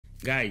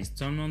Guys,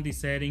 turn on this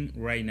setting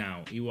right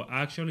now. It will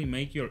actually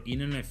make your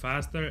internet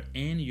faster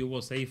and you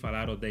will save a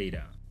lot of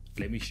data.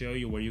 Let me show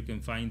you where you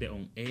can find it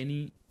on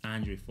any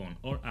Android phone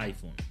or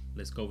iPhone.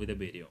 Let's go with the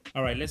video.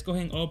 All right, let's go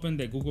ahead and open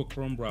the Google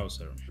Chrome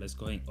browser. Let's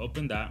go ahead and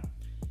open that.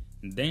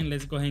 Then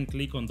let's go ahead and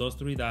click on those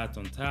three dots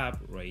on top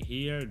right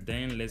here.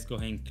 Then let's go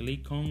ahead and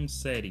click on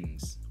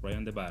settings right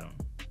on the bottom.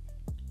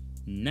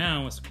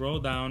 Now scroll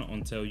down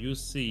until you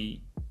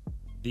see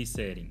this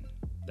setting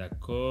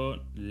that called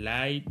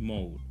light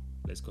mode.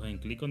 Let's go ahead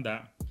and click on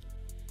that.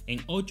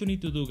 And all you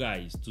need to do,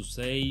 guys, to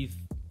save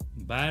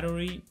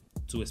battery,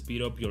 to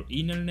speed up your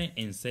internet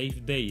and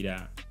save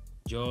data,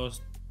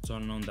 just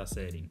turn on that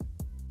setting,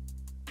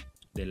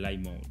 the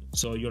light mode.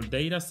 So your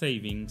data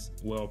savings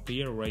will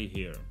appear right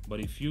here.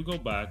 But if you go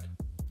back,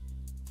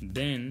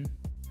 then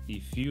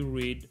if you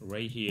read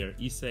right here,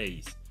 it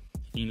says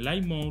in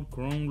light mode,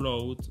 Chrome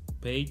loads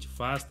page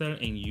faster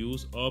and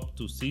use up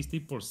to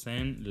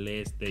 60%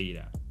 less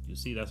data. You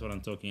see, that's what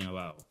I'm talking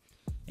about.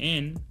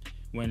 And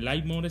when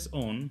light mode is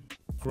on,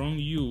 Chrome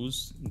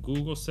use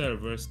Google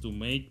servers to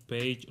make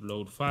page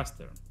load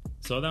faster.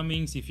 So that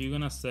means if you're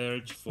gonna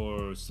search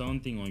for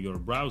something on your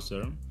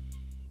browser,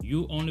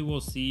 you only will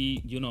see,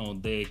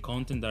 the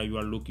content that you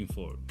are looking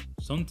for.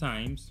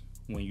 Sometimes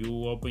when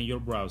you open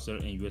your browser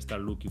and you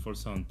start looking for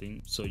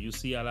something, so you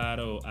see a lot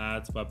of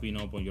ads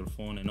popping up on your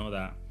phone and all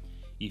that.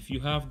 If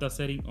you have that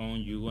setting on,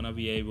 you're gonna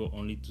be able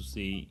only to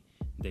see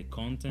the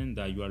content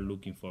that you are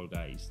looking for,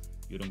 guys.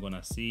 You're not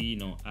gonna see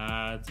no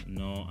ads,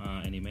 no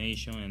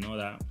animation and all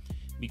that,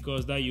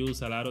 because that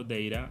use a lot of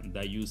data,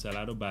 that use a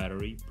lot of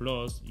battery,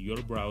 plus your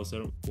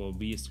browser will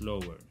be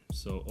slower.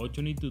 So all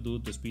you need to do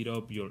to speed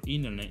up your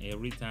internet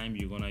every time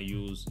you're gonna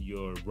use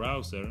your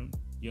browser,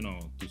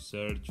 to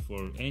search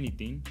for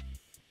anything.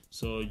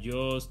 So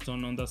just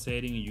turn on that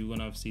setting and you're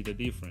gonna see the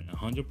difference.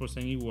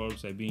 100% it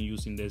works. I've been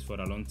using this for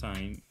a long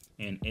time,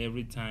 and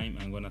every time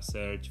I'm gonna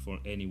search for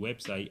any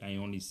website, I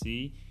only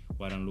see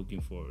what I'm looking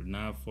for,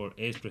 not for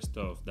extra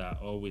stuff that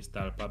always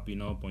start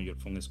popping up on your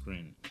phone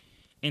screen.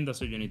 And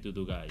that's all you need to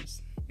do,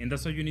 guys.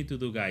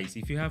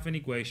 If you have any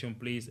question,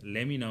 please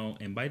let me know.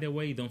 And by the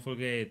way, don't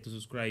forget to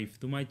subscribe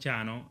to my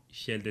channel,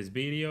 share this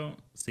video.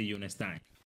 See you next time.